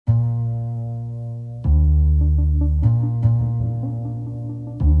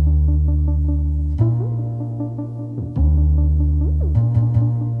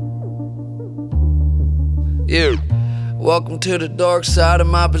Yeah. Welcome to the dark side of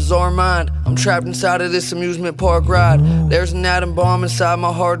my bizarre mind. I'm trapped inside of this amusement park ride. There's an atom bomb inside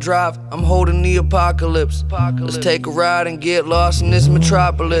my hard drive. I'm holding the apocalypse. Let's take a ride and get lost in this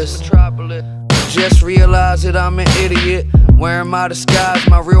metropolis. Just realized that I'm an idiot. Wearing my disguise,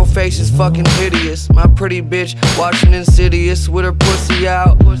 my real face is fucking hideous. My pretty bitch watching Insidious with her pussy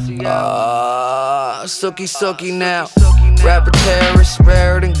out. Sookie sookie now. Rapper terrorists,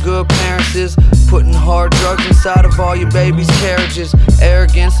 spared and good parents is putting hard drugs inside of all your baby's carriages.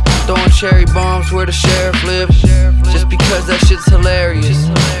 Arrogance, throwing cherry bombs where the sheriff lives, just because that shit's hilarious.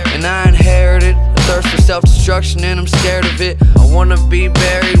 And I inherited a thirst for self-destruction and I'm scared of it. I wanna be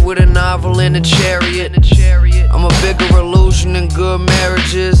buried with a novel in a chariot. I'm a bigger illusion than good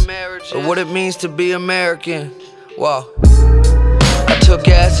marriages, or what it means to be American. Wow. I took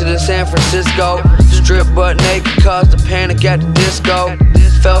acid in San Francisco, stripped butt naked, caused a panic at the disco.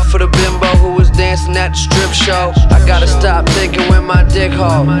 Fell for the bimbo who was dancing at the strip show. I gotta stop thinking with my dick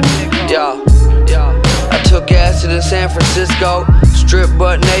hole. Yeah. I took acid in San Francisco, stripped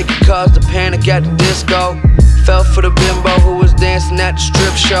butt naked, caused a panic at the disco. Fell for the bimbo who was dancing at the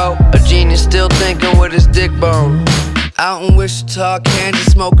strip show. A genius still thinking with his dick bone. Out in Wichita,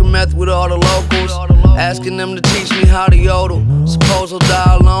 Kansas, smoking meth with all the locals, asking them to teach me how to yodel. Suppose I'll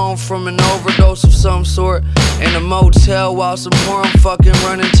die alone from an overdose of some sort in a motel while some whore I'm fucking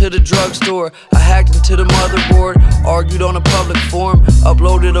running to the drugstore. I hacked into the motherboard, argued on a public forum,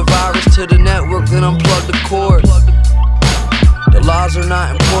 uploaded a virus to the network, then unplugged the cord. The laws are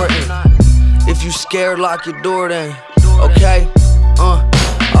not important. If you scared, lock your door then. Okay?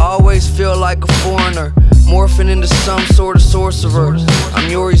 I always feel like a foreigner, morphing into some sort of sorcerer. I'm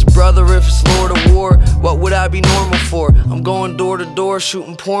Yuri's brother if it's Lord of War. What would I be normal for? I'm going door to door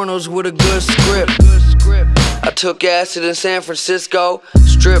shooting pornos with a good script. I took acid in San Francisco,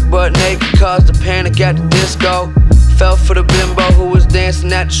 stripped butt naked, caused a panic at the disco. Fell for the bimbo who was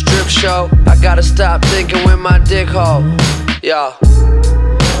dancing at the strip show. I gotta stop thinking with my dick hole. Yeah.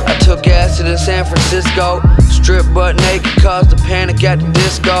 I took acid in San Francisco, stripped butt naked, caused a panic at the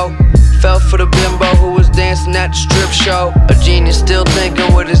disco. Fell for the bimbo who was dancing at the strip show. A genius still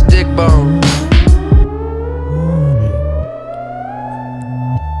thinking with his dick bone.